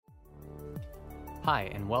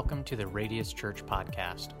Hi, and welcome to the Radius Church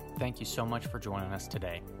podcast. Thank you so much for joining us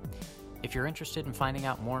today. If you're interested in finding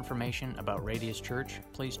out more information about Radius Church,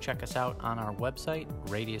 please check us out on our website,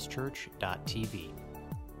 radiuschurch.tv.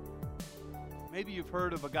 Maybe you've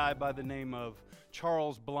heard of a guy by the name of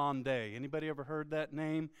Charles Blondet. Anybody ever heard that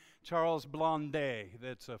name? Charles Blondet.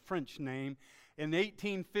 That's a French name. In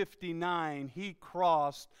 1859, he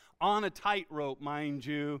crossed on a tightrope, mind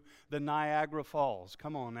you, the Niagara Falls.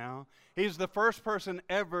 Come on now. He's the first person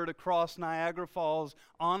ever to cross Niagara Falls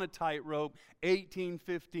on a tightrope,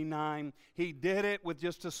 1859. He did it with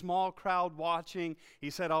just a small crowd watching.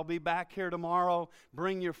 He said, I'll be back here tomorrow.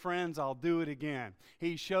 Bring your friends. I'll do it again.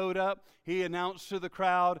 He showed up. He announced to the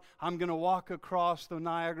crowd, I'm going to walk across the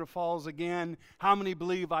Niagara Falls again. How many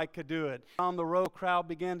believe I could do it? On the road, crowd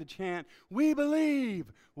began to chant, we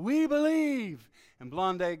believe, we believe. And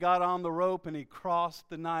Blondet got on the rope and he crossed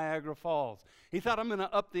the Niagara Falls. He thought, I'm going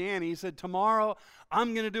to up the ante. He said, tomorrow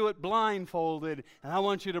I'm going to do it blindfolded and I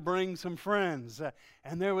want you to bring some friends.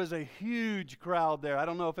 And there was a huge crowd there. I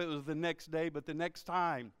don't know if it was the next day, but the next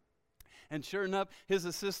time. And sure enough, his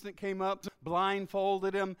assistant came up,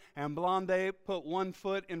 blindfolded him, and Blondet put one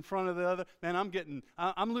foot in front of the other. Man,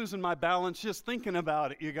 I'm losing my balance just thinking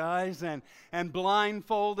about it, you guys. And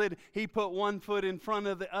blindfolded, he put one foot in front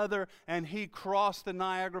of the other, and he crossed the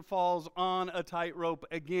Niagara Falls on a tightrope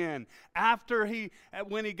again.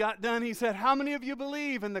 When he got done, he said, how many of you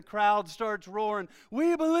believe? And the crowd starts roaring,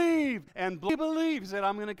 we believe. And he believes that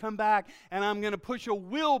I'm going to come back, and I'm going to push a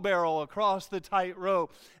wheelbarrow across the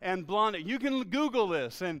tightrope. And Blondet, you can Google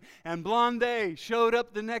this, and Blondet showed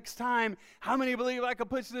up the next time. How many believe I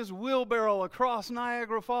could push this wheelbarrow across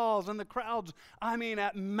Niagara Falls? And the crowds,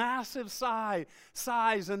 at massive size,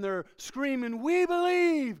 and they're screaming, we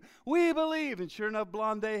believe, we believe. And sure enough,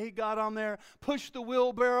 Blondet, he got on there, pushed the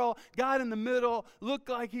wheelbarrow, got in the middle, looked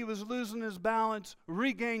like he was losing his balance,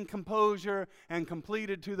 regained composure, and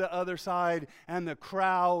completed to the other side, and the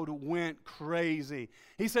crowd went crazy.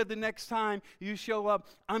 He said, the next time you show up,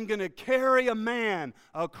 I'm going to carry a man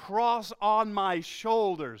across on my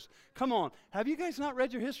shoulders. Come on. Have you guys not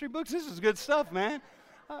read your history books? This is good stuff, man.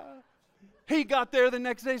 He got there the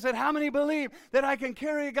next day and said, how many believe that I can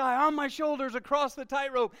carry a guy on my shoulders across the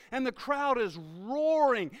tightrope? And the crowd is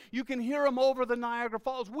roaring. You can hear them over the Niagara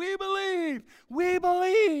Falls. We believe, we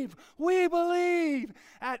believe, we believe.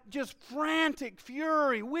 At just frantic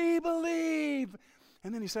fury, we believe.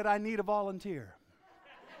 And then he said, I need a volunteer.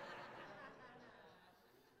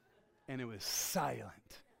 And it was silent.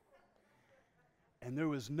 And there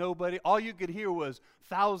was nobody. All you could hear was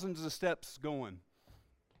thousands of steps going.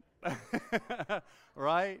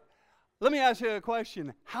 Right? Let me ask you a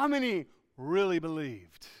question. How many really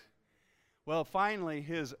believed? Well, finally,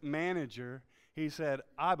 his manager, he said,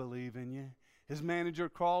 I believe in you. His manager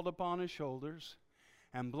crawled up on his shoulders,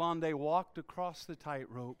 and Blondet walked across the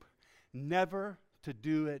tightrope, never to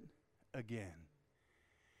do it again.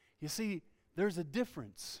 You see, there's a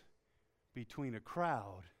difference between a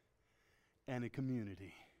crowd and a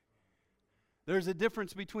community. There's a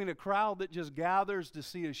difference between a crowd that just gathers to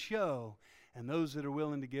see a show and those that are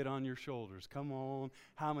willing to get on your shoulders. Come on,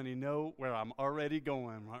 how many know where I'm already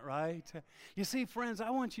going, right? You see, friends, I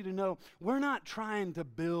want you to know we're not trying to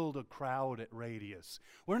build a crowd at Radius.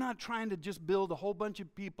 We're not trying to just build a whole bunch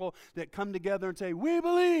of people that come together and say, we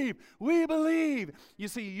believe, we believe. You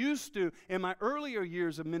see, used to, in my earlier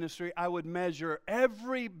years of ministry, I would measure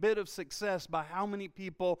every bit of success by how many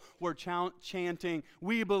people were chanting,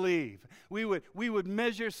 we believe. We would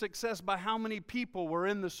measure success by how many people were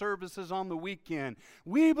in the services on the weekend.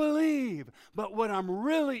 We believe. But what I'm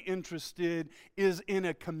really interested is in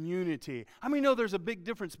a community. I mean, there's a big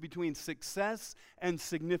difference between success and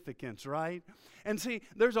significance, right? And see,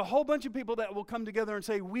 there's a whole bunch of people that will come together and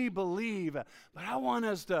say, we believe. But I want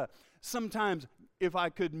us to sometimes, if I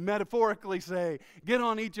could metaphorically say, get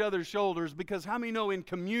on each other's shoulders, because how many know in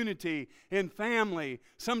community, in family,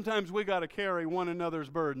 sometimes we got to carry one another's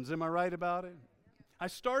burdens. Am I right about it? I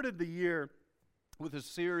started the year with a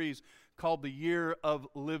series called The Year of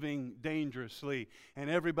Living Dangerously, and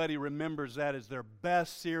everybody remembers that as their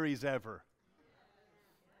best series ever.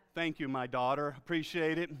 Thank you, my daughter.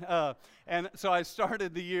 Appreciate it. And so I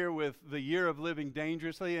started the year with The Year of Living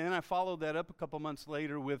Dangerously, and I followed that up a couple months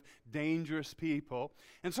later with Dangerous People.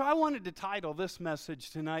 And so I wanted to title this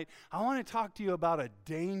message tonight, I want to talk to you about a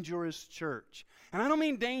dangerous church. And I don't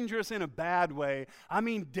mean dangerous in a bad way. I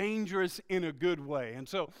mean dangerous in a good way. And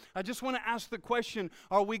so I just want to ask the question,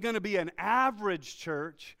 are we going to be an average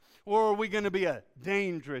church, or are we going to be a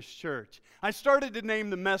dangerous church? I started to name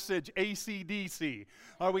the message AC/DC.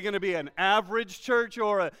 Are we going to be an average church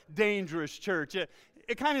or a dangerous church?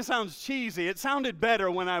 It kind of sounds cheesy. It sounded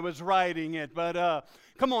better when I was writing it, but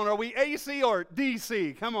come on, are we AC or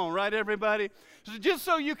DC? Come on, right, everybody? So just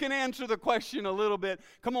so you can answer the question a little bit,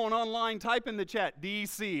 come on, online, type in the chat,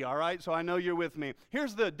 DC, all right? So I know you're with me.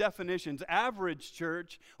 Here's the definitions. Average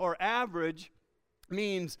church, or average,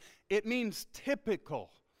 means typical.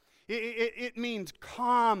 It means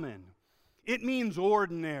common. It means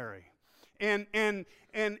ordinary. And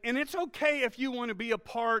it's okay if you want to be a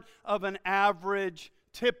part of an average,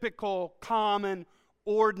 typical, common,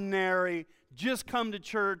 ordinary, just come to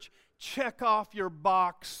church, check off your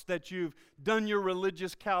box that you've done your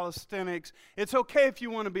religious calisthenics. It's okay if you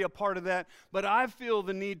want to be a part of that, but I feel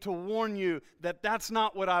the need to warn you that that's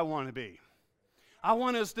not what I want to be. I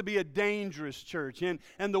want us to be a dangerous church. And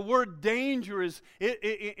the word dangerous,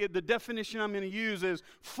 the definition I'm going to use is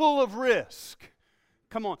full of risk.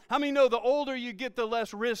 Come on. How many know the older you get, the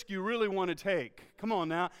less risk you really want to take? Come on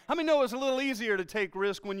now. How many know it's a little easier to take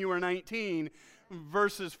risk when you were 19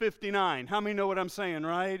 versus 59? How many know what I'm saying,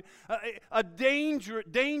 right?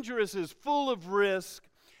 Dangerous is full of risk,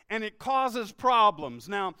 and it causes problems.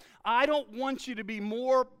 Now, I don't want you to be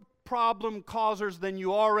more problem causers than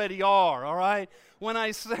you already are, all right? When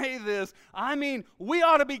I say this, I mean we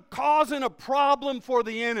ought to be causing a problem for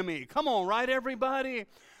the enemy. Come on, right, everybody?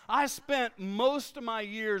 I spent most of my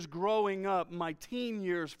years growing up, my teen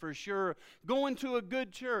years for sure, going to a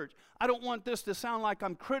good church. I don't want this to sound like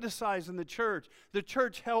I'm criticizing the church. The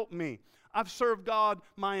church helped me. I've served God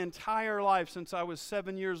my entire life since I was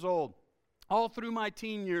 7 years old. All through my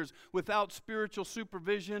teen years, without spiritual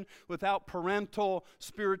supervision, without parental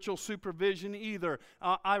spiritual supervision either.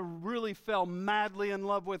 I really fell madly in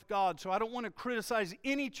love with God. So I don't want to criticize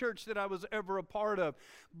any church that I was ever a part of.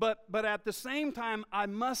 But at the same time, I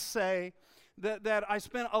must say that I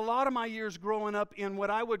spent a lot of my years growing up in what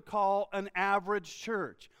I would call an average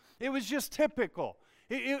church. It was just typical.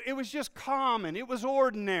 It was just common. It was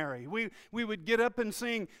ordinary. We would get up and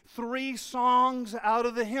sing 3 songs out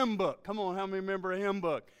of the hymn book. Come on, how many remember a hymn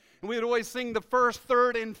book? And we would always sing the first,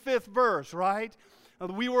 third, and fifth verse, right?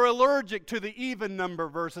 We were allergic to the even number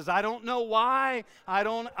verses. I don't know why.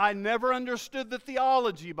 I never understood the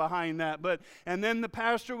theology behind that. And then the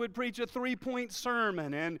pastor would preach a 3-point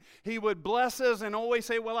sermon, and he would bless us and always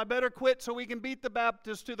say, well, I better quit so we can beat the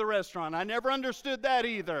Baptist to the restaurant. I never understood that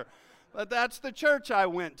either. But that's the church I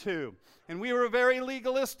went to. And we were very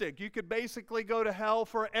legalistic. You could basically go to hell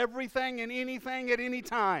for everything and anything at any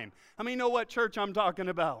time. I mean, know what church I'm talking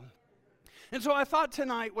about. And so I thought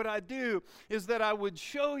tonight what I'd do is that I would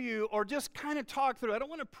show you, or just kind of talk through, I don't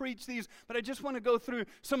want to preach these, but I just want to go through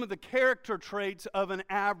some of the character traits of an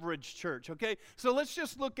average church, okay? So let's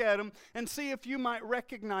just look at them and see if you might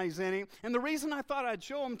recognize any. And the reason I thought I'd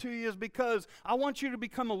show them to you is because I want you to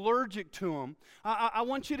become allergic to them. I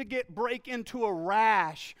want you to break into a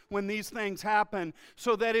rash when these things happen,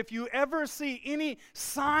 so that if you ever see any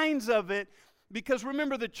signs of it, because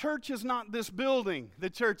remember, the church is not this building. The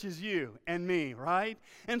church is you and me, right?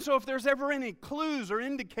 And so if there's ever any clues or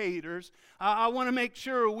indicators, I want to make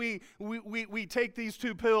sure we take these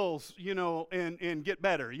 2 pills, and get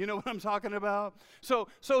better. You know what I'm talking about? So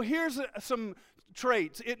here's some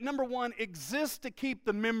traits. Number 1, exists to keep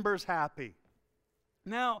the members happy.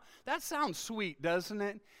 Now, that sounds sweet, doesn't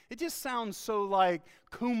it? It just sounds so like,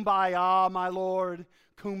 kumbaya, my Lord,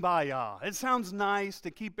 kumbaya. It sounds nice to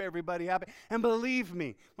keep everybody happy. And believe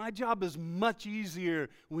me, my job is much easier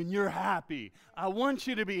when you're happy. I want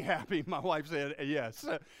you to be happy, my wife said. Yes,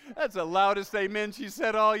 that's the loudest amen she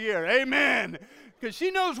said all year. Amen. Because she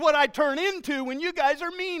knows what I turn into when you guys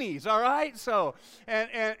are meanies, all right? So, and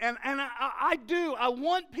I do. I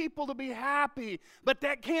want people to be happy, but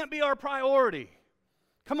that can't be our priority.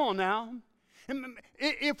 Come on now.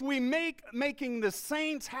 If we making the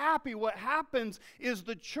saints happy, what happens is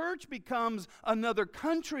the church becomes another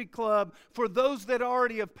country club for those that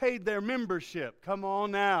already have paid their membership. Come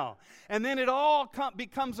on now. And then it all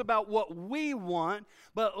becomes about what we want.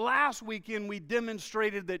 But last weekend we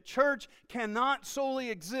demonstrated that church cannot solely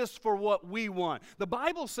exist for what we want. The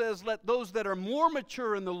Bible says, let those that are more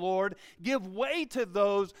mature in the Lord give way to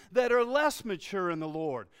those that are less mature in the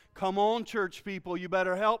Lord. Come on, church people, you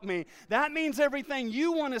better help me. That means everything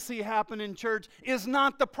you want to see happen in church is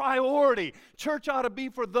not the priority. Church ought to be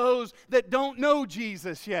for those that don't know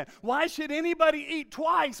Jesus yet. Why should anybody eat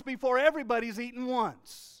twice before everybody's eaten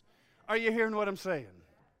once? Are you hearing what I'm saying?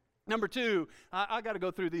 Number 2, I got to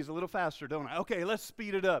go through these a little faster, don't I? Okay, let's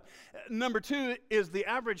speed it up. Number 2 is the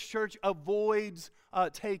average church avoids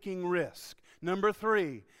taking risk. Number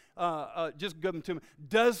 3, just give them to me,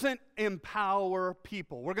 doesn't empower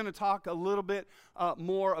people. We're going to talk a little bit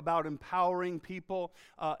more about empowering people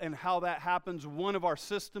and how that happens. One of our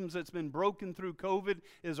systems that's been broken through COVID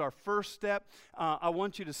is our first step. I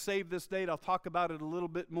want you to save this date. I'll talk about it a little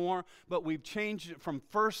bit more, but we've changed it from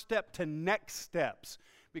first step to next steps,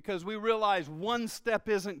 because we realize one step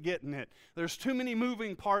isn't getting it. There's too many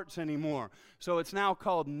moving parts anymore. So it's now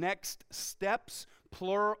called Next Steps,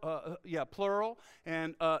 plural.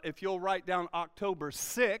 And if you'll write down October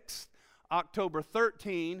 6th, October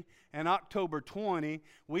 13, and October 20,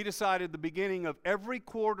 we decided the beginning of every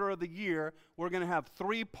quarter of the year, we're going to have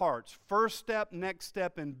 3 parts: first step, next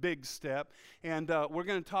step, and big step. And we're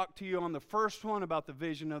going to talk to you on the first one about the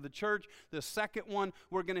vision of the church. The second one,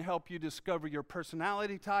 we're going to help you discover your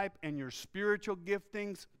personality type and your spiritual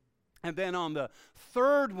giftings. And then on the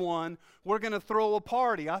third one, we're going to throw a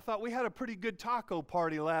party. I thought we had a pretty good taco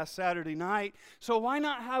party last Saturday night, so why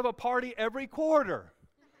not have a party every quarter?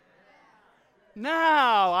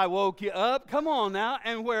 Now I woke you up. Come on now.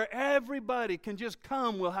 And where everybody can just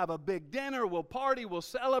come, we'll have a big dinner, we'll party, we'll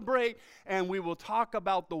celebrate, and we will talk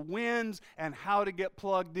about the wins and how to get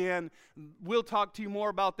plugged in. We'll talk to you more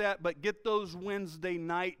about that, but get those Wednesday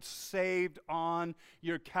nights saved on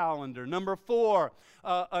your calendar. Number 4,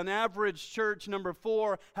 an average church, number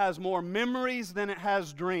 4, has more memories than it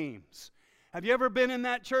has dreams. Have you ever been in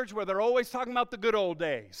that church where they're always talking about the good old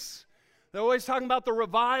days? They're always talking about the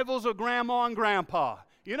revivals of grandma and grandpa.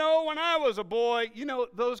 You know, when I was a boy, you know,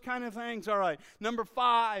 those kind of things. All right. Number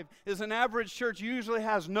 5 is an average church usually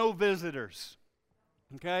has no visitors.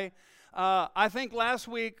 Okay? I think last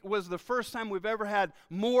week was the first time we've ever had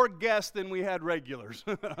more guests than we had regulars.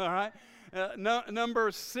 All right?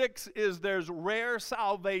 Number 6 is there's rare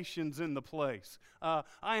salvations in the place. I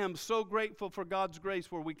am so grateful for God's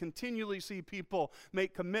grace where we continually see people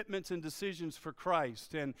make commitments and decisions for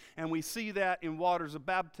Christ. And we see that in waters of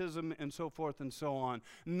baptism and so forth and so on.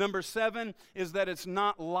 Number 7 is that it's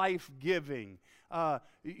not life-giving.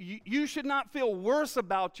 You should not feel worse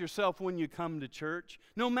about yourself when you come to church,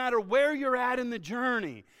 no matter where you're at in the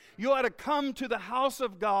journey. You ought to come to the house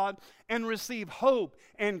of God and receive hope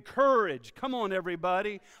and courage. Come on,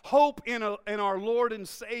 everybody. Hope in our Lord and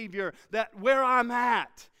Savior, that where I'm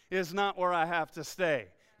at is not where I have to stay.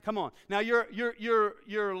 Come on. Now,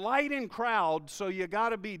 you're light in crowd, so you got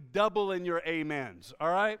to be double in your amens,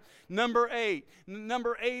 all right? Number 8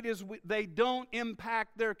 is they don't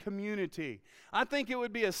impact their community. I think it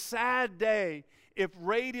would be a sad day if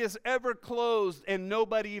Radius ever closed and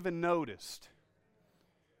nobody even noticed.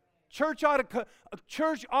 Church ought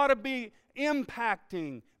to be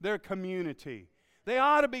impacting their community. They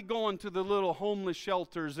ought to be going to the little homeless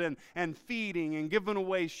shelters and feeding and giving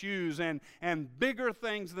away shoes and bigger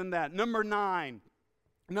things than that. Number 9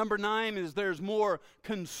 is there's more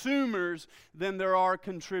consumers than there are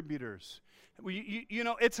contributors. You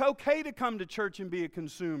know, it's okay to come to church and be a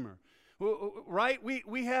consumer. Right?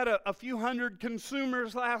 We had a few hundred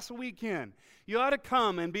consumers last weekend. You ought to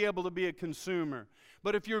come and be able to be a consumer.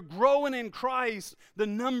 But if you're growing in Christ, the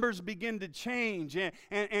numbers begin to change.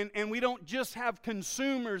 And we don't just have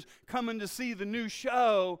consumers coming to see the new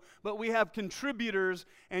show, but we have contributors.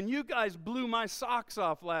 And you guys blew my socks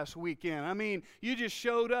off last weekend. I mean, you just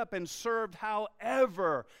showed up and served.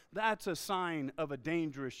 However, that's a sign of a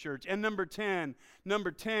dangerous church. And number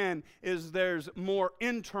 10 is there's more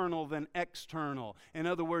internal than external. In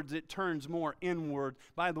other words, it turns more inward.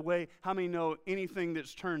 By the way, how many know anything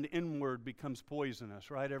that's turned inward becomes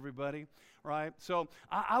poisonous, right, everybody? Right? So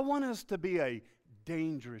I want us to be a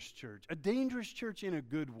dangerous church in a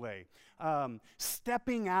good way.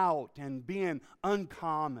 Stepping out and being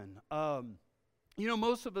uncommon. You know,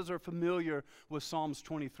 most of us are familiar with Psalms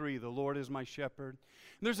 23, the Lord is my shepherd.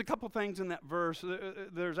 And there's a couple things in that verse.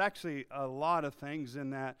 There's actually a lot of things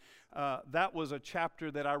in that. That was a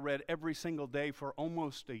chapter that I read every single day for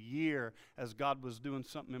almost a year as God was doing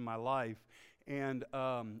something in my life. And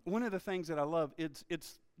one of the things that I love,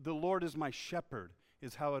 it's the Lord is my shepherd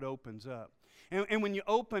is how it opens up. And when you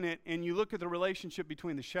open it and you look at the relationship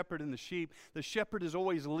between the shepherd and the shepherd is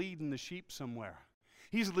always leading the sheep somewhere.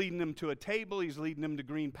 He's leading them to a table. He's leading them to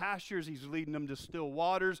green pastures. He's leading them to still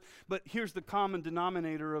waters. But here's the common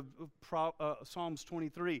denominator of Psalms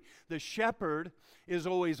 23. The shepherd is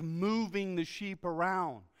always moving the sheep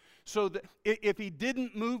around. So that if he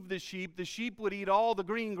didn't move the sheep would eat all the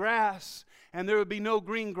green grass, and there would be no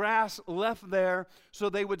green grass left there, so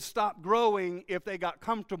they would stop growing if they got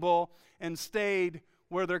comfortable and stayed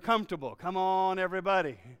where they're comfortable. Come on,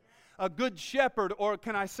 everybody. a good shepherd, or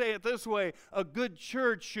can I say it this way, a good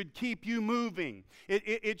church should keep you moving.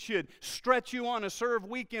 It should stretch you on a serve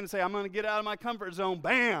weekend and say, I'm going to get out of my comfort zone,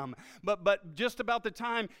 bam. But just about the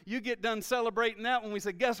time you get done celebrating that one, we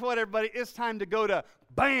say, guess what, everybody, it's time to go to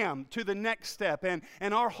bam, to the next step.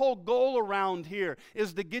 And our whole goal around here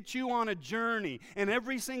is to get you on a journey. And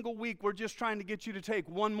every single week, we're just trying to get you to take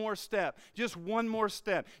one more step. Just one more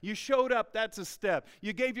step. You showed up, that's a step.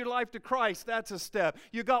 You gave your life to Christ, that's a step.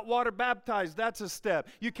 You got water baptized, that's a step.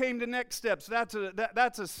 You came to next steps, that's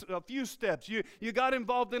a few steps. You got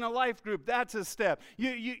involved in a life group, that's a step.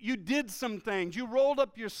 You did some things. You rolled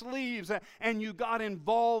up your sleeves and you got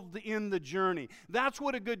involved in the journey. That's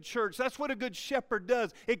what a good church, that's what a good shepherd does.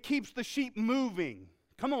 It keeps the sheep moving.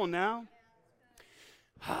 Come on now.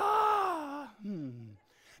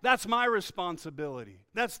 That's my responsibility.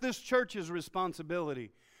 That's this church's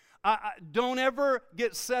responsibility. Don't ever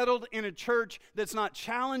get settled in a church that's not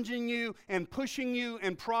challenging you and pushing you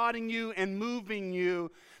and prodding you and moving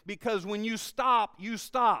you, because when you stop, you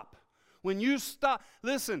stop. When you stop,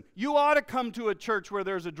 listen, you ought to come to a church where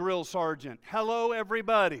there's a drill sergeant. Hello,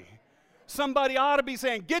 everybody. Somebody ought to be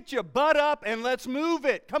saying, get your butt up and let's move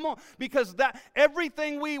it. Come on. Because that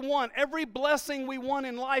everything we want, every blessing we want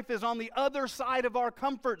in life is on the other side of our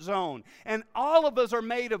comfort zone. And all of us are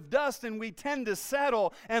made of dust, and we tend to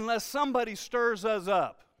settle unless somebody stirs us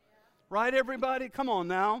up. Right, everybody? Come on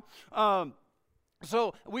now.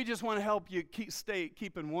 So we just want to help you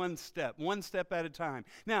keeping one step at a time.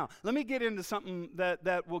 Now, let me get into something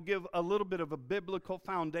that will give a little bit of a biblical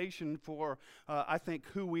foundation for, I think,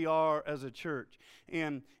 who we are as a church.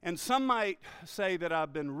 And some might say that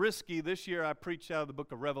I've been risky. This year I preached out of the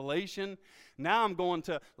book of Revelation. Now I'm going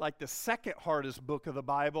to, like, the second hardest book of the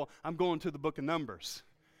Bible. I'm going to the book of Numbers.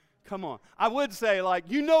 Come on. I would say, like,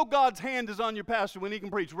 you know God's hand is on your pastor when he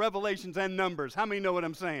can preach Revelations and Numbers. How many know what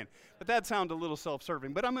I'm saying? But that sounds a little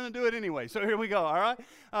self-serving, but I'm going to do it anyway. So here we go, all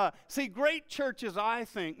right? See, great churches, I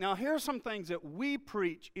think. Now, here are some things that we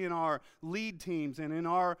preach in our lead teams and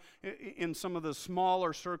in some of the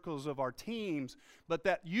smaller circles of our teams, but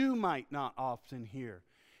that you might not often hear.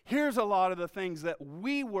 Here's a lot of the things that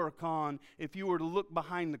we work on if you were to look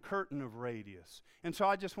behind the curtain of Radius. And so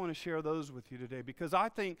I just want to share those with you today, because I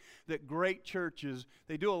think that great churches,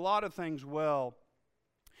 they do a lot of things well,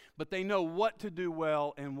 but they know what to do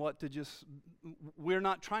well and what to just, we're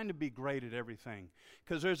not trying to be great at everything,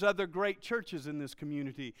 because there's other great churches in this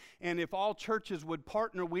community. And if all churches would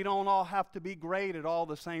partner, we don't all have to be great at all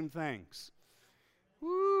the same things.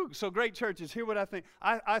 Woo. So great churches, hear what I think.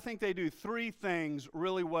 I think they do three things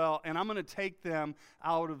really well, and I'm going to take them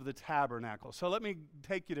out of the tabernacle. So let me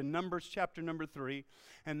take you to Numbers chapter number 3.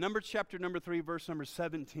 And Numbers chapter number 3, verse number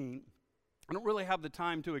 17. I don't really have the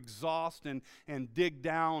time to exhaust and dig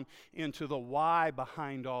down into the why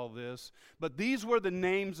behind all this. But these were the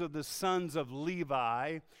names of the sons of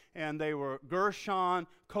Levi, and they were Gershon,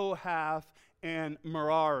 Kohath, and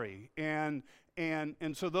Merari. And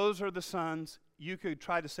so those are the sons. You could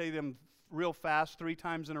try to say them real fast 3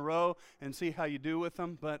 times in a row and see how you do with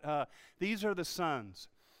them. But these are the sons.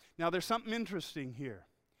 Now, there's something interesting here.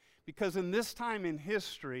 Because in this time in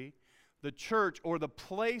history, the church, or the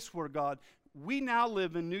place where God, we now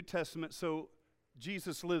live in New Testament, so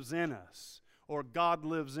Jesus lives in us, or God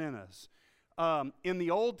lives in us. In the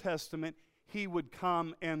Old Testament, he would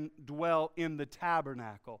come and dwell in the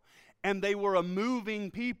tabernacle. And they were a moving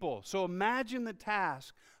people. So imagine the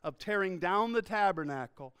task of tearing down the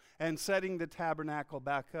tabernacle and setting the tabernacle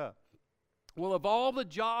back up. Well, of all the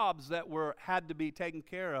jobs that had to be taken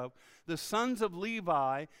care of, the sons of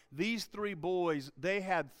Levi, these 3 boys, they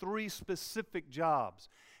had 3 specific jobs.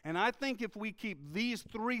 And I think if we keep these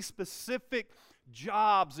 3 specific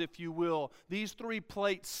jobs, if you will, these 3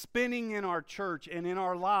 plates spinning in our church and in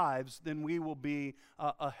our lives, then we will be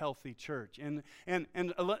a healthy church. And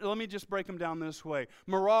let me just break them down this way.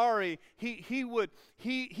 Merari, he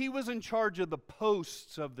was in charge of the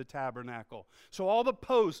posts of the tabernacle. So all the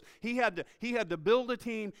posts, he had to build a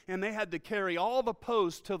team, and they had to carry all the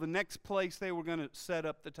posts to the next place they were going to set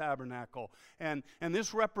up the tabernacle. And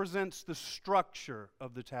this represents the structure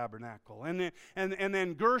of the tabernacle. And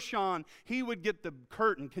then Gershon, he would get the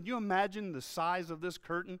curtain. Can you imagine the size of this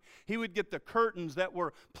curtain? He would get the curtains that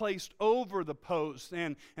were placed over the posts,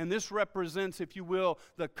 and this represents, if you will,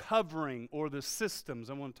 the covering or the systems.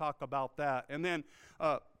 I want to talk about that. And then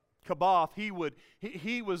Kaboth,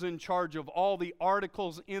 he was in charge of all the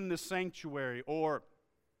articles in the sanctuary, or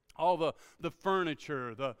all the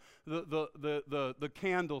furniture, the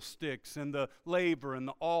candlesticks, and the laver, and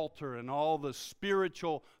the altar, and all the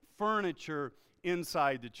spiritual furniture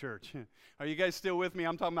inside the church. Are you guys still with me?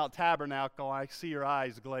 I'm talking about tabernacle. I see your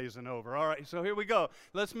eyes glazing over. All right, so here we go.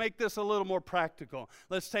 Let's make this a little more practical.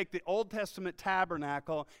 Let's take the Old Testament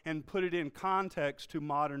tabernacle and put it in context to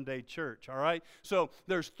modern day church. All right, so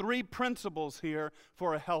there's 3 principles here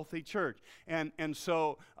for a healthy church. And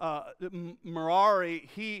so Merari,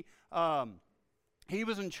 he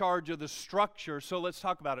was in charge of the structure, so let's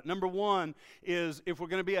talk about it. Number 1 is, if we're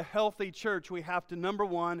going to be a healthy church, we have to, number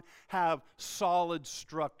 1, have solid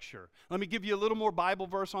structure. Let me give you a little more Bible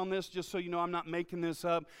verse on this, just so you know I'm not making this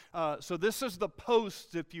up. So this is the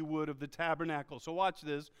posts, if you would, of the tabernacle. So watch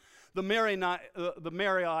this. The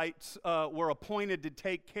Merarites were appointed to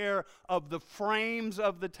take care of the frames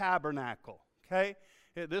of the tabernacle. Okay?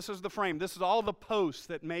 This is the frame. This is all the posts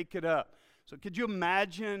that make it up. So could you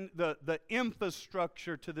imagine the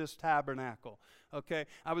infrastructure to this tabernacle? Okay,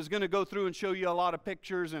 I was going to go through and show you a lot of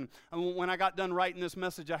pictures, and when I got done writing this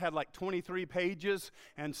message, I had like 23 pages,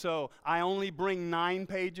 and so I only bring 9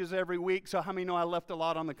 pages every week, so how many know I left a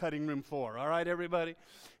lot on the cutting room floor? All right, everybody?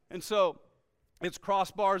 And so it's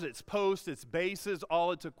crossbars, it's posts, it's bases,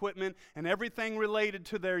 all its equipment, and everything related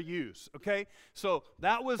to their use, okay? So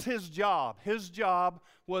that was his job. His job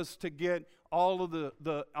was to get all of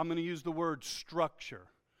the I'm going to use the word structure.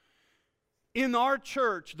 In our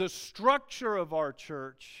church, the structure of our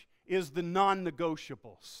church is the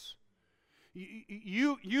non-negotiables.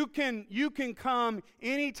 You can come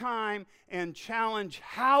anytime and challenge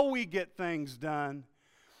how we get things done,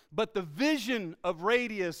 but the vision of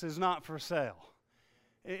Radius is not for sale.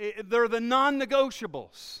 They're the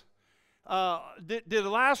non-negotiables. Did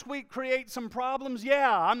last week create some problems?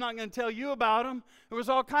 Yeah, I'm not going to tell you about them. There was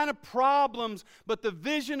all kind of problems, but the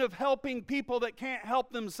vision of helping people that can't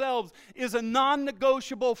help themselves is a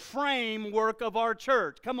non-negotiable framework of our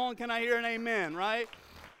church. Come on, can I hear an amen, right?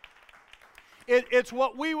 It's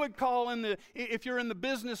what we would call, if you're in the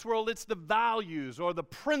business world, it's the values or the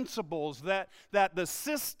principles that the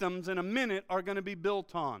systems in a minute are going to be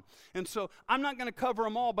built on. And so I'm not going to cover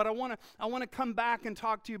them all, but I want to come back and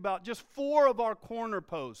talk to you about just 4 of our corner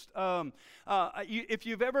posts. If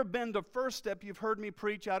you've ever been to First Step, you've heard me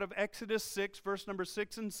preach out of Exodus 6, verse number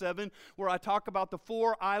 6 and 7, where I talk about the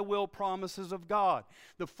 4 I will promises of God.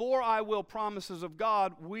 The 4 I will promises of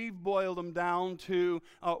God, we've boiled them down to,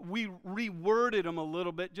 we reworded them a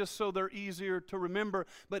little bit just so they're easier to remember.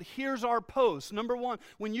 But here's our post. Number 1,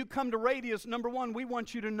 when you come to Radius, number 1, we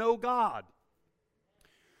want you to know God.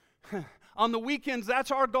 On the weekends,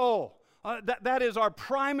 that's our goal. That is our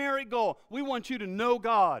primary goal. We want you to know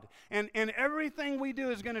God. And everything we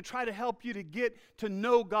do is going to try to help you to get to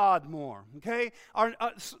know God more. Okay?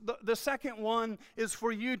 The second one is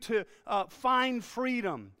for you to find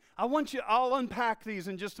freedom. I'll unpack these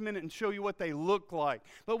in just a minute and show you what they look like.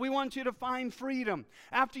 But we want you to find freedom.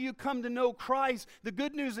 After you come to know Christ, the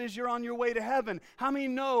good news is you're on your way to heaven. How many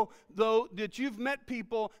know, though, that you've met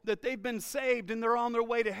people that they've been saved and they're on their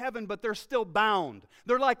way to heaven, but they're still bound?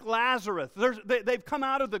 They're like Lazarus. They've come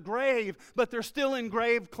out of the grave, but they're still in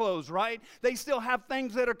grave clothes, right? They still have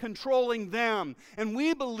things that are controlling them. And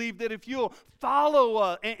we believe that if you'll follow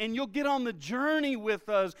us and you'll get on the journey with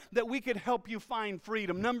us, that we could help you find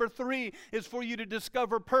freedom. Number 3 is for you to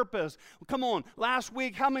discover purpose. Come on, last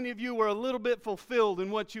week, how many of you were a little bit fulfilled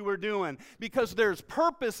in what you were doing? Because there's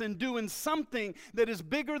purpose in doing something that is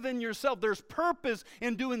bigger than yourself. There's purpose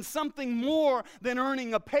in doing something more than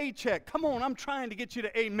earning a paycheck. Come on, I'm trying to get you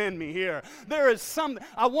to amen me here. There is something.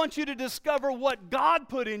 I want you to discover what God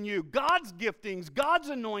put in you, God's giftings, God's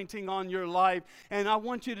anointing on your life, and I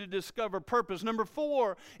want you to discover purpose. Number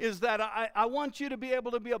 4 is that I want you to be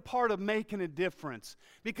able to be a part of making a difference,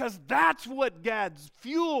 because that's what adds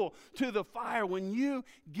fuel to the fire, when you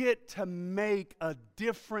get to make a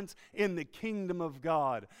difference in the kingdom of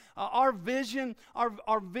God. Our vision, or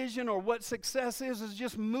what success is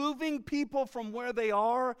just moving people from where they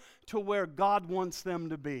are to where God wants them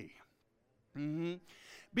to be.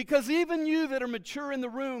 Because even you that are mature in the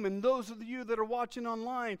room, and those of you that are watching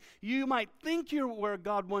online, you might think you're where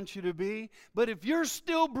God wants you to be, but if you're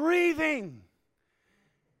still breathing,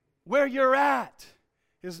 where you're at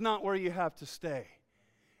is not where you have to stay.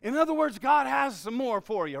 In other words, God has some more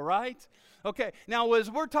for you, right? Okay, now as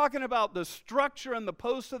we're talking about the structure and the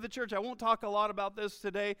posts of the church, I won't talk a lot about this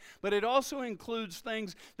today, but it also includes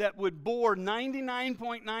things that would bore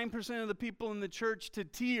 99.9% of the people in the church to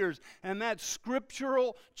tears, and that's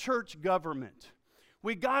scriptural church government.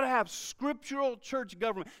 We got to have scriptural church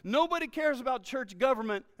government. Nobody cares about church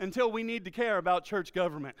government until we need to care about church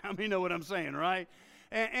government. How many know what I'm saying, right?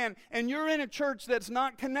 And you're in a church that's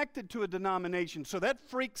not connected to a denomination. So that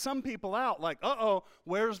freaks some people out. Like, uh-oh,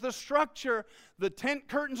 where's the structure? The tent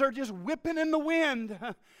curtains are just whipping in the wind.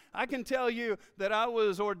 I can tell you that I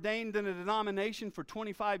was ordained in a denomination for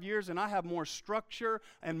 25 years, and I have more structure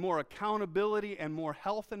and more accountability and more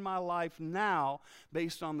health in my life now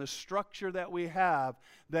based on the structure that we have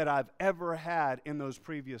that I've ever had in those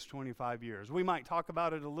previous 25 years. We might talk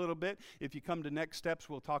about it a little bit. If you come to Next Steps,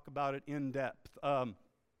 we'll talk about it in depth.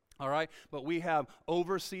 All right, but we have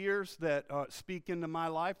overseers that speak into my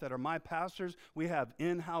life, that are my pastors. We have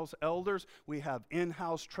in-house elders. We have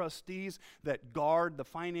in-house trustees that guard the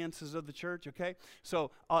finances of the church, okay?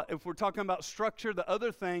 So if we're talking about structure, the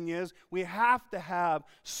other thing is we have to have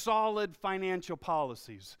solid financial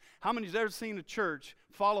policies. How many has ever seen a church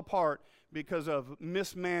fall apart because of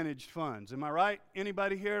mismanaged funds? Am I right?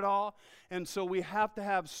 Anybody here at all? And so we have to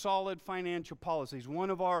have solid financial policies. One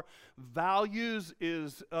of our values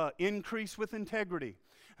is increase with integrity.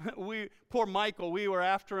 Poor Michael, we were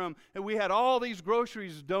after him, and we had all these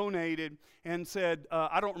groceries donated and said,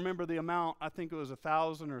 I don't remember the amount, I think it was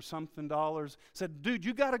 $1,000 or something dollars. Said, dude,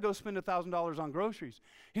 you got to go spend $1,000 on groceries.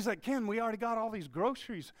 He's like, Ken, we already got all these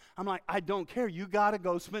groceries. I'm like, I don't care. You got to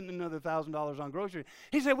go spend another $1,000 on groceries.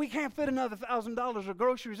 He said, we can't fit another $1,000 of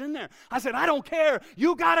groceries in there. I said, I don't care.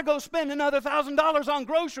 You got to go spend another $1,000 on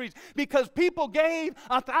groceries because people gave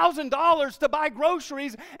 $1,000 to buy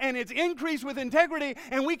groceries, and it's increased with integrity,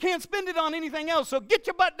 and we can't spend it on anything else. So get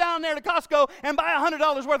your butt down there to Costco and buy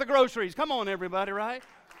 $100 worth of groceries. Come on, everybody, right?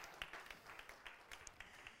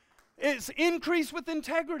 It's increased with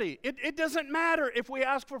integrity. It doesn't matter if we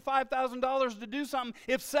ask for $5,000 to do something.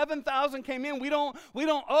 If $7,000 came in, we don't,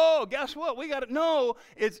 oh, guess what? We got it. No,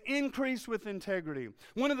 it's increased with integrity.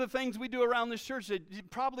 One of the things we do around this church that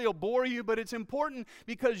probably will bore you, but it's important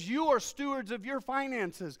because you are stewards of your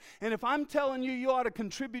finances. And if I'm telling you ought to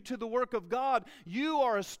contribute to the work of God, you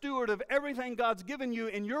are a steward of everything God's given you,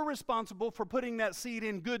 and you're responsible for putting that seed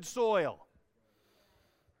in good soil.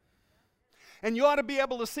 And you ought to be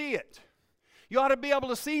able to see it. You ought to be able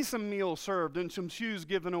to see some meals served and some shoes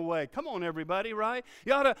given away. Come on, everybody, right?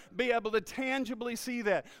 You ought to be able to tangibly see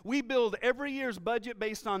that. We build every year's budget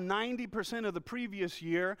based on 90% of the previous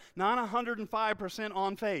year, not 105%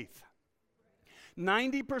 on faith.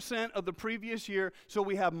 90% of the previous year, so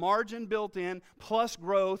we have margin built in, plus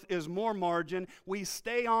growth is more margin. We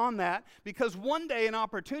stay on that because one day an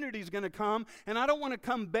opportunity is going to come, and I don't want to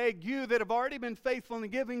come beg you that have already been faithful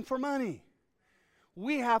in giving for money.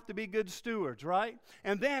 We have to be good stewards, right?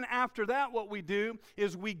 And then after that, what we do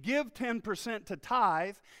is we give 10% to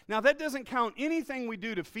tithe. Now, that doesn't count anything we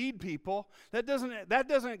do to feed people. That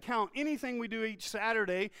doesn't count anything we do each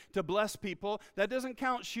Saturday to bless people. That doesn't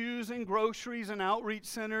count shoes and groceries and outreach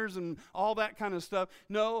centers and all that kind of stuff.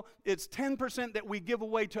 No, it's 10% that we give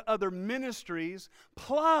away to other ministries,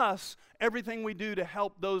 plus everything we do to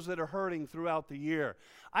help those that are hurting throughout the year.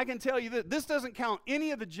 I can tell you that this doesn't count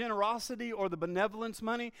any of the generosity or the benevolence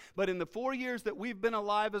money, but in the 4 years that we've been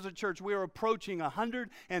alive as a church, we are approaching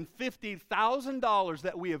 $150,000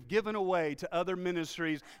 that we have given away to other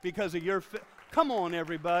ministries because of your... Come on,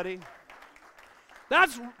 everybody.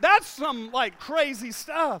 That's some like crazy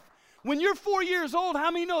stuff. When you're 4 years old,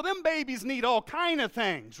 how many know them babies need all kind of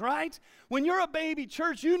things, right? When you're a baby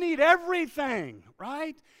church, you need everything,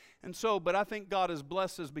 right? And so, but I think God has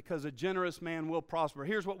blessed us because a generous man will prosper.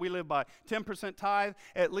 Here's what we live by. 10% tithe,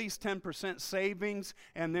 at least 10% savings,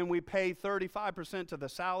 and then we pay 35% to the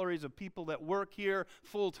salaries of people that work here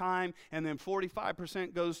full time, and then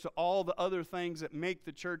 45% goes to all the other things that make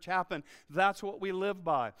the church happen. That's what we live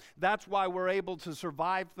by. That's why we're able to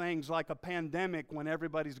survive things like a pandemic when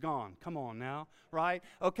everybody's gone. Come on now, right?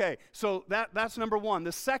 Okay, so that's number one.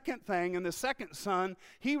 The second thing, and the second son,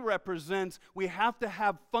 he represents, we have to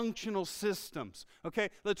have functional systems. Okay,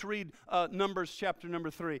 let's read Numbers chapter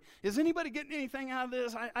number 3. Is anybody getting anything out of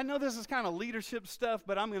this? I know this is kind of leadership stuff,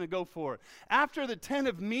 but I'm going to go for it. After the tent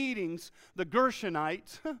of meetings, the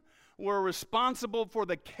Gershonites were responsible for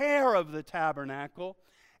the care of the tabernacle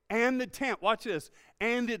and the tent. Watch this.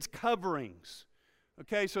 And its coverings.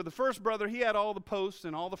 Okay, so the first brother, he had all the posts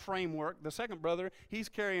and all the framework. The second brother, he's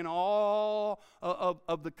carrying all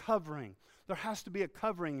of the covering. There has to be a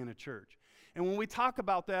covering in a church. And when we talk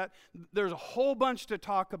about that, there's a whole bunch to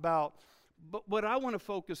talk about. But what I want to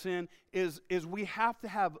focus in is we have to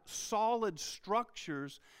have solid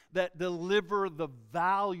structures that deliver the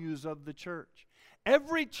values of the church.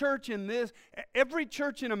 Every church in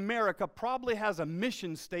America probably has a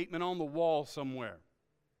mission statement on the wall somewhere.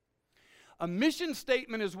 A mission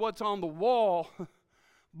statement is what's on the wall,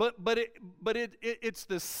 but it's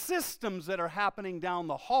the systems that are happening down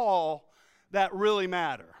the hall that really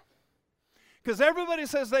matter. Because everybody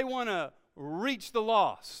says they want to reach the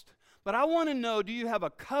lost. But I want to know, do you have a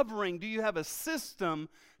covering? Do you have a system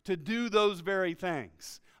to do those very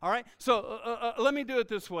things? All right? So let me do it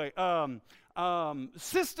this way.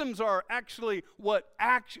 Systems are actually what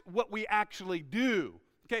we actually do.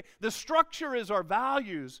 Okay? The structure is our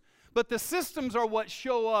values, but the systems are what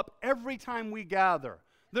show up every time we gather.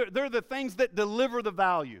 They're the things that deliver the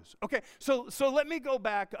values. Okay, so let me go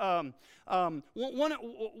back.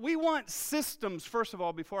 We want systems, first of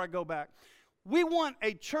all, before I go back. We want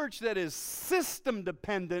a church that is system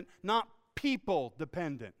dependent, not people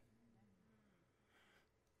dependent.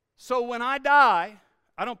 So when I die,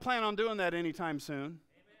 I don't plan on doing that anytime soon.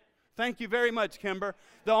 Thank you very much, Kimber.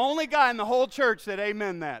 The only guy in the whole church that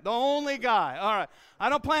amen that. The only guy. All right. I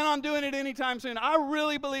don't plan on doing it anytime soon. I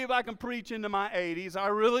really believe I can preach into my 80s. I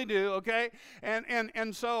really do, okay?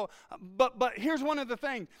 And so, but here's one of the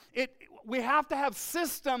things. We have to have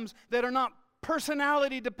systems that are not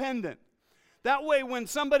personality dependent. That way when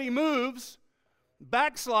somebody moves,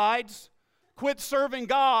 backslides, quits serving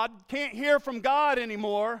God, can't hear from God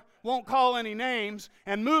anymore, won't call any names,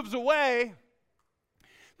 and moves away,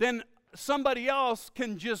 then somebody else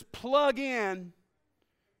can just plug in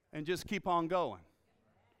and just keep on going.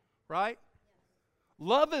 Right?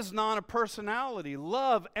 Love is not a personality.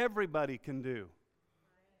 Love everybody can do.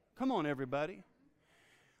 Come on, everybody.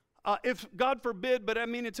 If, God forbid, but I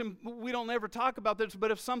mean, we don't ever talk about this,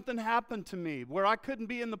 but if something happened to me where I couldn't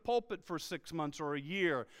be in the pulpit for 6 months or a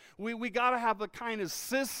year, we got to have the kind of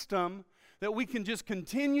system that we can just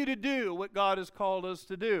continue to do what God has called us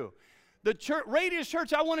to do. The church, Radius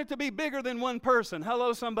Church, I want it to be bigger than one person.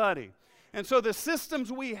 Hello, somebody. And so the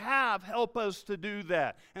systems we have help us to do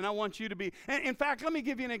that. And I want you to be. And in fact, let me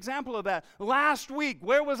give you an example of that. Last week,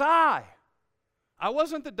 where was I? I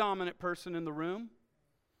wasn't the dominant person in the room.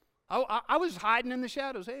 I was hiding in the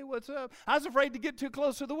shadows. Hey, what's up? I was afraid to get too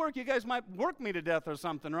close to the work. You guys might work me to death or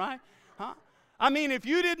something, right? Huh? I mean, if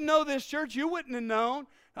you didn't know this church, you wouldn't have known.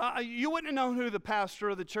 You wouldn't have known who the pastor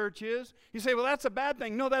of the church is. You say, well, that's a bad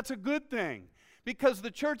thing. No, that's a good thing. Because the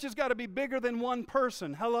church has got to be bigger than one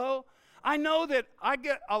person. Hello? I know that I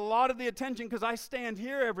get a lot of the attention because I stand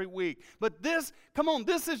here every week. But this, come on,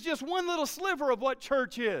 this is just one little sliver of what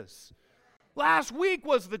church is. Last week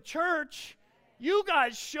was the church. You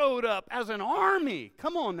guys showed up as an army.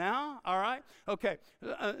 Come on now. All right? Okay.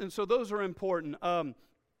 And so those are important.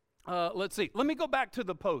 Let's see. Let me go back to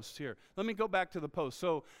the post here. Let me go back to the post.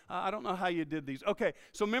 So I don't know how you did these. Okay.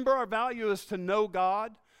 So remember, our value is to know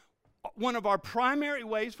God. One of our primary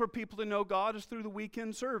ways for people to know God is through the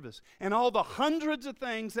weekend service and all the hundreds of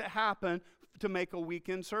things that happen to make a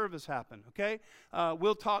weekend service happen, okay?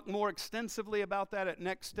 We'll talk more extensively about that at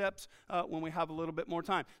Next Steps when we have a little bit more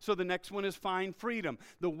time. So the next one is find freedom.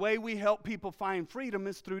 The way we help people find freedom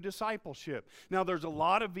is through discipleship. Now, there's a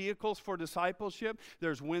lot of vehicles for discipleship.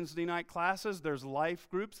 There's Wednesday night classes. There's life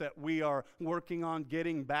groups that we are working on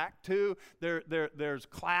getting back to. There's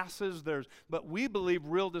classes. But we believe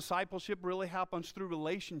real discipleship really happens through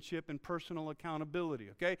relationship and personal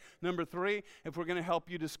accountability, okay? Number 3, if we're going to help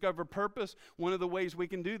you discover purpose, one of the ways we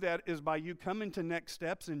can do that is by you coming to Next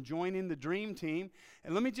Steps and joining the Dream Team.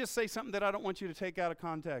 And let me just say something that I don't want you to take out of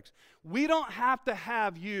context. We don't have to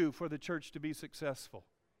have you for the church to be successful.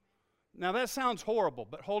 Now that sounds horrible,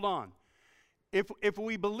 but hold on. If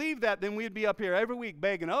we believe that, then we'd be up here every week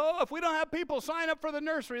begging, oh, if we don't have people sign up for the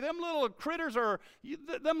nursery, them little critters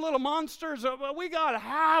them little monsters, we got to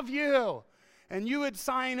have you. And you would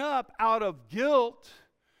sign up out of guilt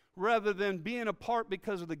rather than being a part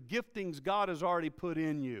because of the giftings God has already put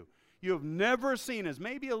in you. You have never seen us,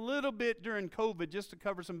 maybe a little bit during COVID just to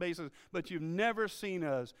cover some bases, but you've never seen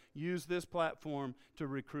us use this platform to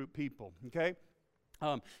recruit people, okay?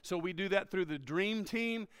 So we do that through the Dream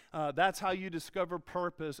Team. That's how you discover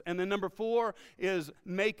purpose. And then number 4 is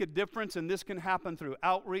make a difference, and this can happen through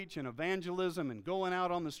outreach and evangelism and going out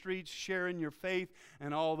on the streets, sharing your faith,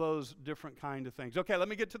 and all those different kind of things. Okay, let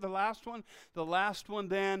me get to the last one. The last one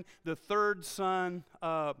then, the third son,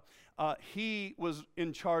 he was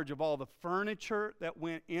in charge of all the furniture that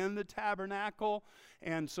went in the tabernacle.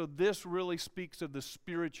 And so this really speaks of the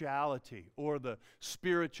spirituality or the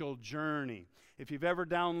spiritual journey. If you've ever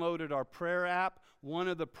downloaded our prayer app, one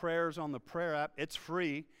of the prayers on the prayer app, it's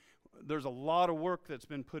free. There's a lot of work that's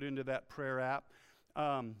been put into that prayer app.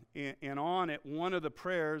 And on it, one of the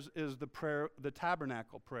prayers is the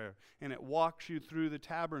tabernacle prayer. And it walks you through the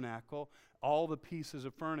tabernacle, all the pieces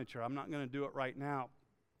of furniture. I'm not going to do it right now.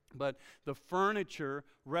 But the furniture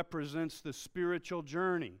represents the spiritual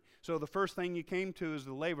journey. So the first thing you came to is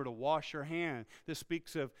the laver, to wash your hand. This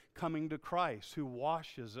speaks of coming to Christ who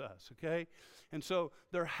washes us, okay? And so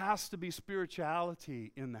there has to be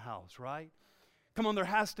spirituality in the house, right? Come on, there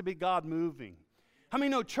has to be God moving. How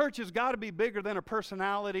many know church has got to be bigger than a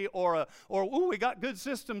personality or we got good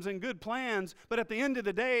systems and good plans, but at the end of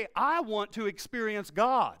the day, I want to experience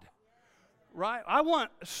God. Right? I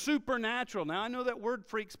want supernatural. Now, I know that word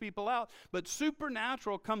freaks people out, but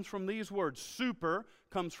supernatural comes from these words. Super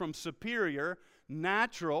comes from superior,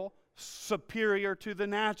 natural, superior to the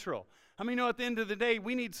natural. How many know at the end of the day,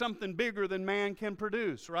 we need something bigger than man can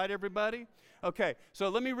produce, right, everybody? Okay, so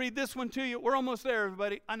let me read this one to you. We're almost there,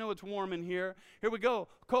 everybody. I know it's warm in here. Here we go.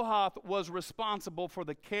 Kohath was responsible for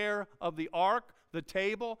the care of the ark, the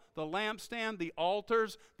table, the lampstand, the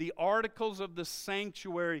altars, the articles of the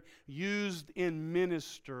sanctuary used in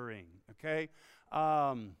ministering, okay?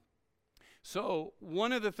 So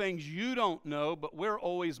one of the things you don't know, but we're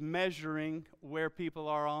always measuring where people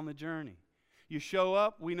are on the journey. You show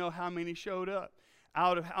up, we know how many showed up.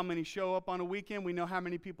 Out of how many show up on a weekend, we know how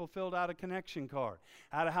many people filled out a connection card.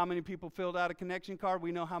 Out of how many people filled out a connection card,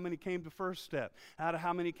 we know how many came to First Step. Out of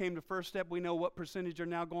how many came to First Step, we know what percentage are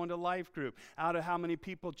now going to Life Group. Out of how many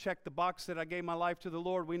people checked the box that I gave my life to the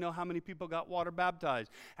Lord, we know how many people got water baptized.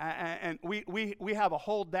 And we have a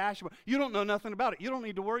whole dashboard. You don't know nothing about it. You don't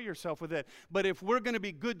need to worry yourself with it. But if we're going to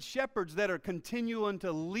be good shepherds that are continuing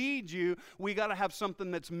to lead you, we got to have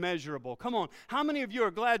something that's measurable. Come on. How many of you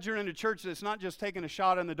are glad you're in a church that's not just taking a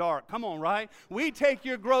shot in the dark? Come on, right? We take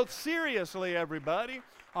your growth seriously, everybody.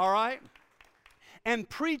 All right? And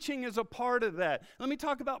preaching is a part of that. Let me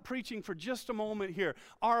talk about preaching for just a moment here.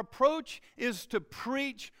 Our approach is to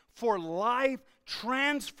preach for life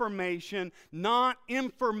transformation, not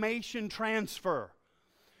information transfer.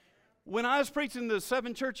 When I was preaching the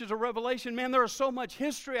 7 churches of Revelation, man, there is so much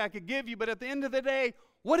history I could give you, but at the end of the day,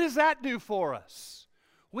 what does that do for us?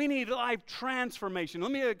 We need life transformation.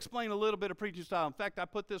 Let me explain a little bit of preaching style. In fact, I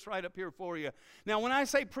put this right up here for you. Now, when I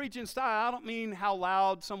say preaching style, I don't mean how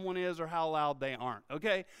loud someone is or how loud they aren't,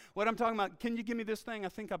 okay? What I'm talking about, can you give me this thing? I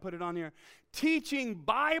think I put it on here. Teaching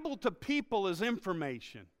Bible to people is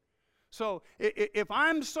information. So if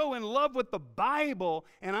I'm so in love with the Bible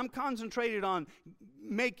and I'm concentrated on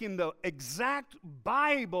making the exact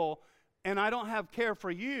Bible and I don't have care for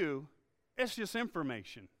you, it's just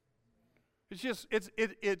information. It's just,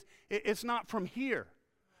 it's not from here.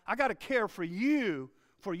 I got to care for you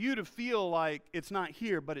to feel like it's not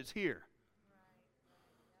here, but it's here.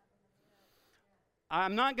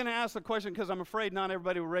 I'm not going to ask the question because I'm afraid not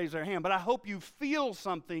everybody will raise their hand, but I hope you feel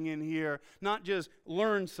something in here, not just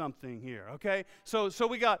learn something here, okay? So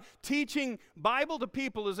we got teaching Bible to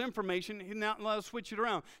people is information. Now let's switch it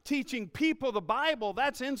around. Teaching people the Bible,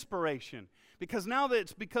 that's inspiration. Because now that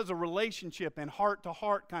it's because of relationship and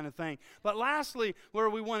heart-to-heart kind of thing. But lastly, where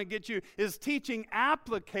we want to get you is teaching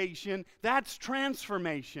application. That's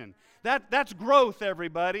transformation. That's growth,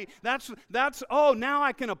 everybody. That's now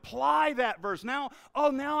I can apply that verse. Now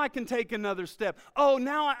I can take another step. Oh,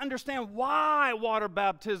 now I understand why water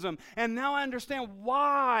baptism. And now I understand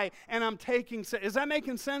why, and I'm taking. Is that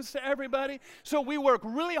making sense to everybody? So we work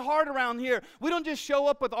really hard around here. We don't just show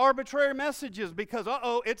up with arbitrary messages because,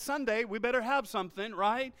 it's Sunday. We better have something,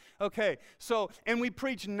 right? Okay, and we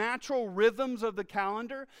preach natural rhythms of the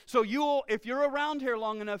calendar. So if you're around here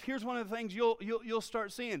long enough, here's one of the things you'll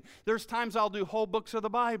start seeing. There's times I'll do whole books of the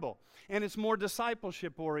Bible, and it's more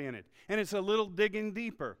discipleship oriented, and it's a little digging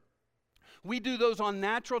deeper. We do those on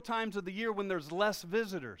natural times of the year when there's less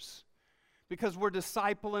visitors, because we're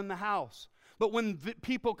disciple in the house. But when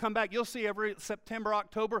people come back, you'll see every September,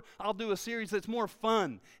 October, I'll do a series that's more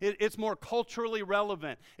fun. It's more culturally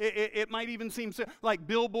relevant. It might even seem like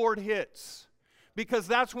billboard hits, because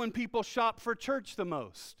that's when people shop for church the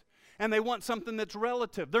most. And they want something that's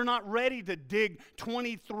relative. They're not ready to dig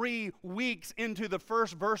 23 weeks into the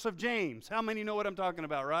first verse of James. How many know what I'm talking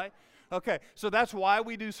about, right? Okay, so that's why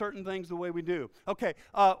we do certain things the way we do. Okay,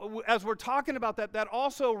 as we're talking about that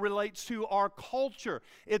also relates to our culture.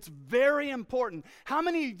 It's very important. How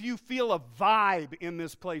many of you feel a vibe in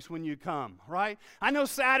this place when you come, right? I know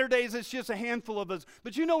Saturdays it's just a handful of us,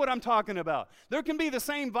 but you know what I'm talking about. There can be the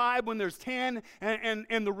same vibe when there's 10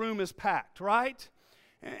 and the room is packed, right?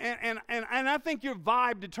 And I think your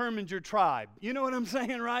vibe determines your tribe. You know what I'm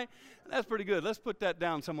saying, right? That's pretty good. Let's put that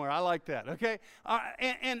down somewhere. I like that, okay?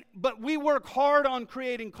 But we work hard on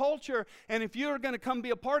creating culture, and if you're going to come be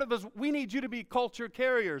a part of us, we need you to be culture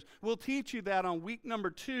carriers. We'll teach you that on week number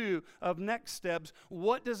 2 of Next Steps.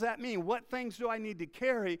 What does that mean? What things do I need to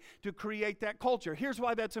carry to create that culture? Here's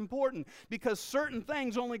why that's important. Because certain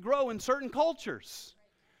things only grow in certain cultures.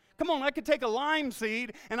 Come on, I could take a lime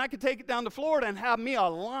seed and I could take it down to Florida and have me a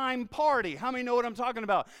lime party. How many know what I'm talking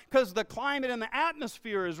about? Because the climate and the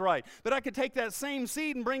atmosphere is right. But I could take that same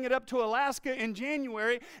seed and bring it up to Alaska in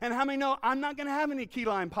January, and how many know I'm not going to have any key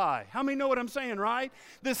lime pie? How many know what I'm saying, right?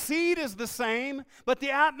 The seed is the same, but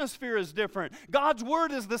the atmosphere is different. God's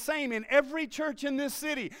word is the same in every church in this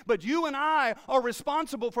city, but you and I are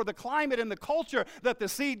responsible for the climate and the culture that the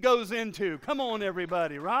seed goes into. Come on,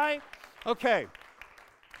 everybody, right? Okay.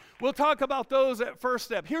 We'll talk about those at First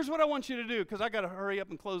Step. Here's what I want you to do, because I got to hurry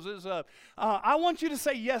up and close this up. I want you to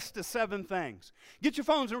say yes to 7 things. Get your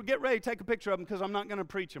phones and get ready to take a picture of them, because I'm not going to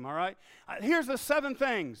preach them, all right? Here's the 7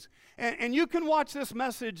 things. And you can watch this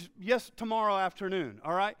message, tomorrow afternoon,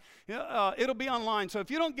 all right? It'll be online. So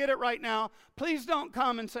if you don't get it right now, please don't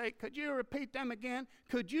come and say, could you repeat them again?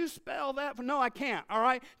 Could you spell that? No, I can't, all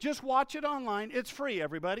right? Just watch it online. It's free,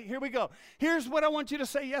 everybody. Here we go. Here's what I want you to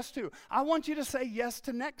say yes to. I want you to say yes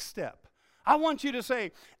to Next Step. I want you to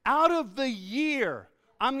say, out of the year,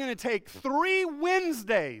 I'm going to take 3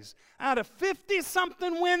 Wednesdays out of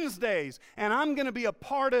 50-something Wednesdays, and I'm going to be a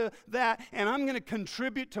part of that, and I'm going to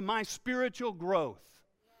contribute to my spiritual growth.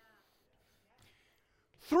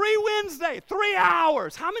 3 Wednesdays, 3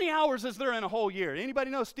 hours. How many hours is there in a whole year?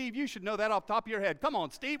 Anybody know? Steve, you should know that off the top of your head. Come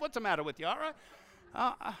on, Steve, what's the matter with you, all right?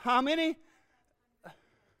 How many?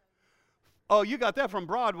 Oh, you got that from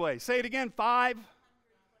Broadway. Say it again,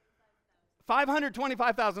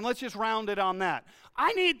 525,000. Let's just round it on that.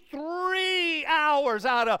 I need 3 hours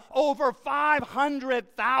out of over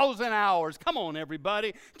 500,000 hours. Come on,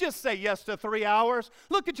 everybody. Just say yes to 3 hours.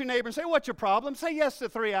 Look at your neighbor and say, what's your problem? Say yes to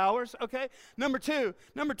 3 hours, okay? Number two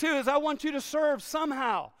is I want you to serve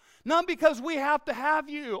somehow. Not because we have to have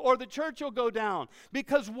you or the church will go down.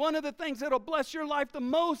 Because one of the things that will bless your life the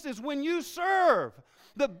most is when you serve.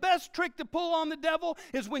 The best trick to pull on the devil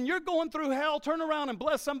is when you're going through hell, turn around and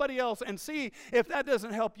bless somebody else and see if that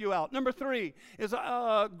doesn't help you out. Number 3 is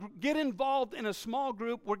get involved in a small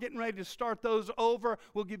group. We're getting ready to start those over.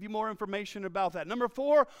 We'll give you more information about that. Number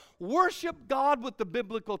 4, worship God with the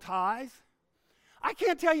biblical tithe. I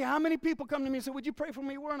can't tell you how many people come to me and say, would you pray for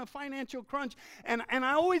me? We're in a financial crunch. And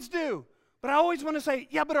I always do. But I always want to say,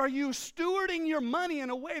 yeah, but are you stewarding your money in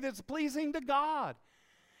a way that's pleasing to God?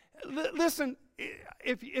 Listen,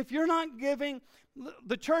 if you're not giving,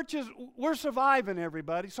 the church we're surviving,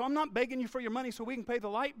 everybody, so I'm not begging you for your money so we can pay the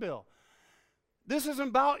light bill. This isn't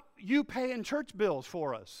about you paying church bills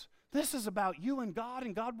for us. This is about you and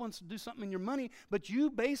God wants to do something in your money, but you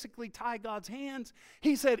basically tie God's hands.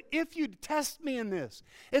 He said, if you test me in this,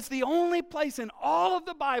 it's the only place in all of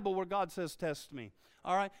the Bible where God says, test me.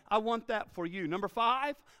 All right, I want that for you. Number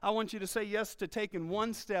 5, I want you to say yes to taking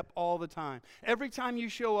 1 step all the time. Every time you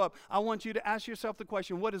show up, I want you to ask yourself the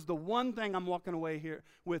question, what is the one thing I'm walking away here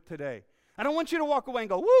with today? I don't want you to walk away and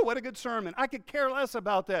go, woo, what a good sermon. I could care less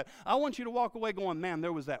about that. I want you to walk away going, man,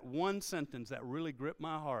 there was that one sentence that really gripped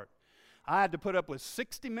my heart. I had to put up with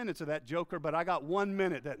 60 minutes of that joker, but I got 1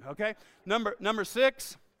 minute. Okay? Number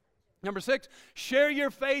 6, share your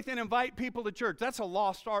faith and invite people to church. That's a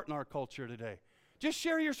lost art in our culture today. Just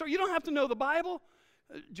share your story. You don't have to know the Bible.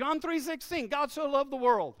 John 3:16, God so loved the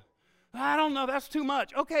world. I don't know, that's too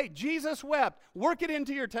much. Okay, Jesus wept. Work it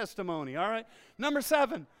into your testimony, all right? Number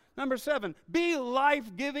 7, be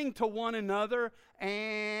life-giving to one another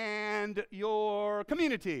and your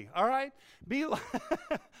community, all right?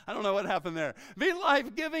 I don't know what happened there. Be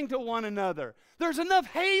life-giving to one another. There's enough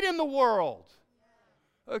hate in the world.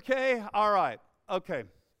 Okay, all right, okay.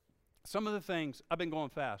 Some of the things, I've been going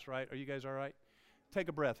fast, right? Are you guys all right? Take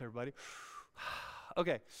a breath, everybody.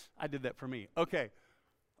 Okay, I did that for me. Okay,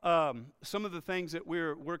 some of the things that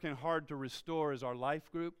we're working hard to restore is our life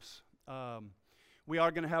groups. We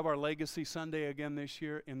are going to have our Legacy Sunday again this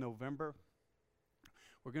year in November.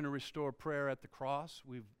 We're going to restore prayer at the cross.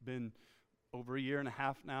 We've been over 1.5 years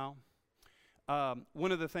now.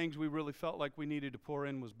 One of the things we really felt like we needed to pour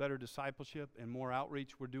in was better discipleship and more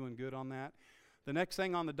outreach. We're doing good on that. The next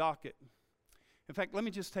thing on the docket, in fact, let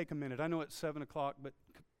me just take a minute. I know it's 7 o'clock, but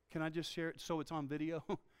can I just share it so it's on video?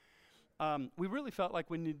 We really felt like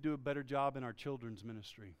we need to do a better job in our children's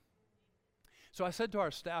ministry. So I said to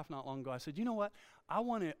our staff not long ago, I said, you know what? I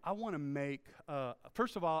want to make,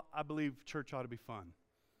 first of all, I believe church ought to be fun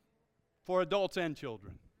for adults and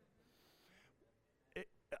children.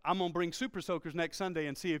 I'm going to bring Super Soakers next Sunday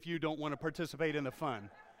and see if you don't want to participate in the fun.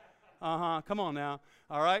 Come on now.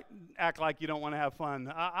 All right? Act like you don't want to have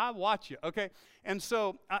fun. I watch you, okay? And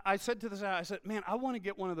so I said to this guy, I said, man, I want to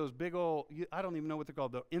get one of those big old, I don't even know what they're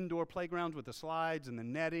called, the indoor playgrounds with the slides and the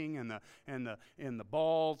netting and the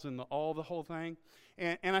balls and the whole thing.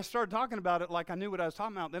 And I started talking about it like I knew what I was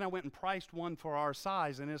talking about. Then I went and priced one for our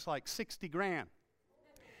size, and it's like $60,000.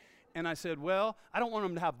 And I said, well, I don't want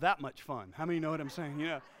them to have that much fun. How many know what I'm saying? You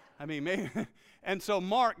know, I mean, maybe. And so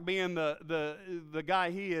Mark, being the guy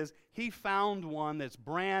he is, he found one that's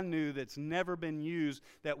brand new, that's never been used,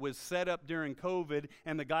 that was set up during COVID,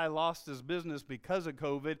 and the guy lost his business because of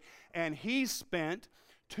COVID, and he spent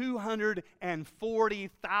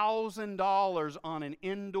 $240,000 on an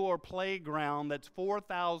indoor playground that's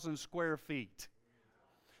 4,000 square feet.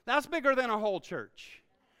 That's bigger than a whole church.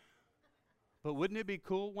 But wouldn't it be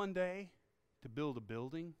cool one day to build a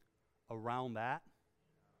building around that?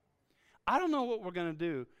 I don't know what we're going to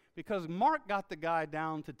do, because Mark got the guy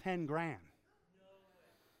down to $10,000.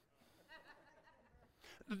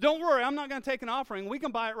 Don't worry, I'm not going to take an offering. We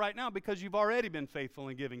can buy it right now because you've already been faithful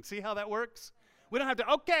in giving. See how that works? We don't have to,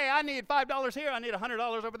 okay, I need $5 here, I need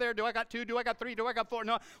 $100 over there. Do I got 2? Do I got 3? Do I got 4?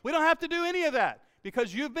 No, we don't have to do any of that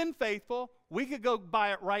because you've been faithful. We could go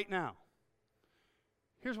buy it right now.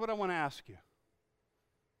 Here's what I want to ask you.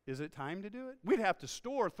 Is it time to do it? We'd have to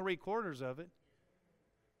store 3/4 of it.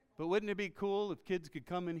 But wouldn't it be cool if kids could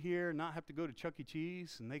come in here and not have to go to Chuck E.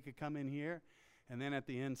 Cheese, and they could come in here and then at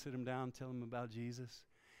the end sit them down, tell them about Jesus?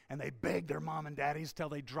 And they beg their mom and daddies till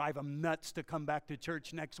they drive them nuts to come back to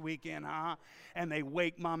church next weekend, And they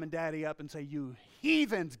wake mom and daddy up and say, you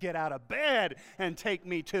heathens, get out of bed and take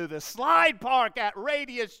me to the slide park at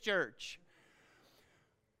Radius Church.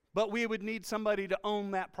 But we would need somebody to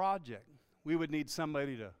own that project. We would need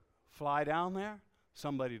somebody to fly down there,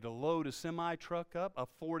 somebody to load a semi-truck up, a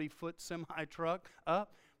 40-foot semi-truck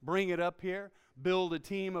up, bring it up here, build a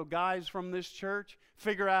team of guys from this church,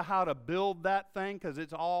 figure out how to build that thing because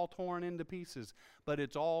it's all torn into pieces, but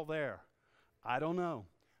it's all there. I don't know.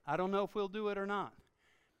 I don't know if we'll do it or not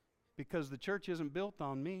because the church isn't built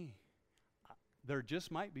on me. There just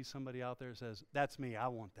might be somebody out there who says, that's me, I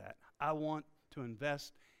want that. I want to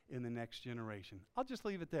invest in the next generation. I'll just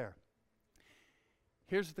leave it there.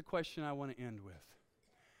 Here's the question I want to end with.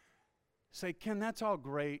 Say, Ken, that's all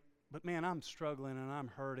great, but man, I'm struggling and I'm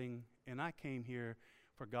hurting, and I came here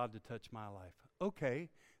for God to touch my life. Okay,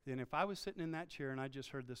 then if I was sitting in that chair and I just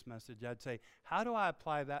heard this message, I'd say, how do I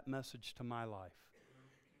apply that message to my life?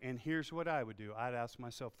 And here's what I would do. I'd ask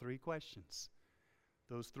myself 3 questions.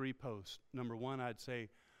 Those 3 posts. Number 1, I'd say,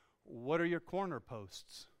 what are your corner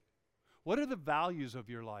posts? What are the values of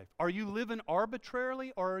your life? Are you living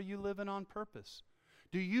arbitrarily or are you living on purpose?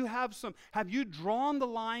 Do you have you drawn the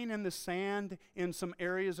line in the sand in some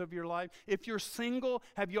areas of your life? If you're single,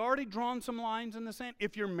 have you already drawn some lines in the sand?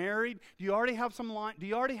 If you're married, do you already have some do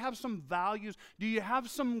you already have some values? Do you have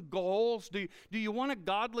some goals? Do you want a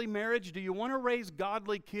godly marriage? Do you want to raise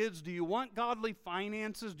godly kids? Do you want godly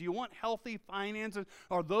finances? Do you want healthy finances?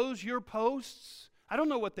 Are those your posts? I don't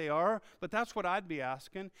know what they are, but that's what I'd be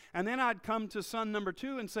asking. And then I'd come to son number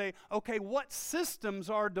 2 and say, okay, what systems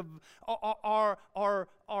are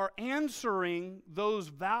answering those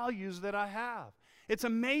values that I have? It's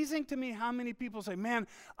amazing to me how many people say, man,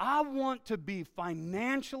 I want to be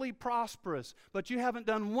financially prosperous, but you haven't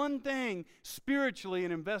done one thing spiritually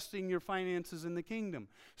in investing your finances in the kingdom.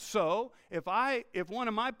 So if one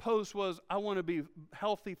of my posts was, I want to be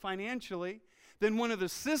healthy financially, then one of the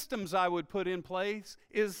systems I would put in place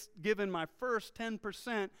is giving my first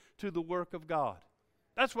 10% to the work of God.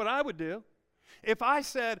 That's what I would do. If I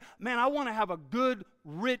said, man, I want to have a good,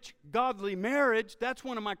 rich, godly marriage, that's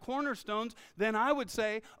one of my cornerstones, then I would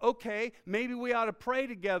say, okay, maybe we ought to pray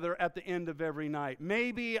together at the end of every night.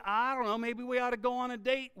 Maybe, I don't know, maybe we ought to go on a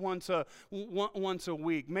date once a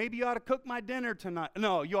week. Maybe you ought to cook my dinner tonight.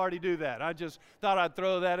 No, you already do that. I just thought I'd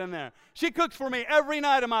throw that in there. She cooks for me every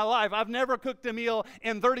night of my life. I've never cooked a meal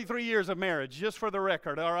in 33 years of marriage, just for the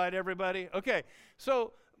record. All right, everybody? Okay,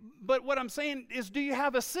 so, but what I'm saying is, do you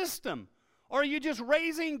have a system? Or are you just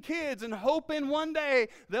raising kids and hoping one day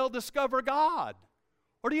they'll discover God?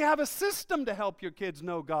 Or do you have a system to help your kids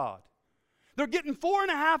know God? They're getting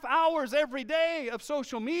 4.5 hours every day of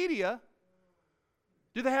social media.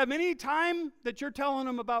 Do they have any time that you're telling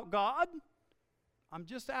them about God? I'm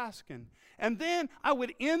just asking. And then I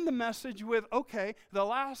would end the message with, okay, the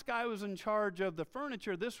last guy was in charge of the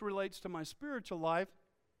furniture. This relates to my spiritual life.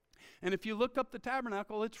 And if you look up the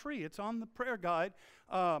tabernacle, it's free. It's on the prayer guide.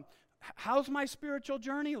 how's my spiritual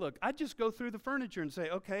journey look? I just go through the furniture and say,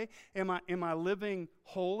 okay, am I living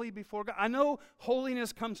holy before God? I know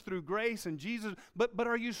holiness comes through grace and Jesus, but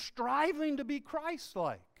are you striving to be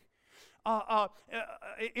Christ-like?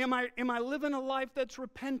 Am I living a life that's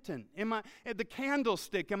repentant? Am I at the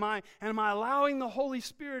candlestick? Am I allowing the Holy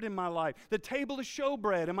Spirit in my life? The table of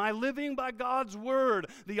showbread. Am I living by God's word?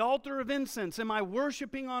 The altar of incense. Am I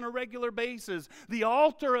worshiping on a regular basis? The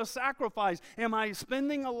altar of sacrifice. Am I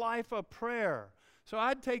spending a life of prayer? So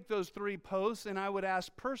I'd take those 3 posts and I would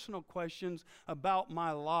ask personal questions about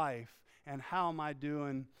my life and how am I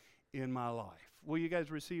doing in my life. Will you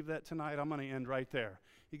guys receive that tonight? I'm going to end right there.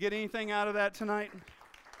 You get anything out of that tonight?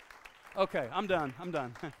 Okay, I'm done.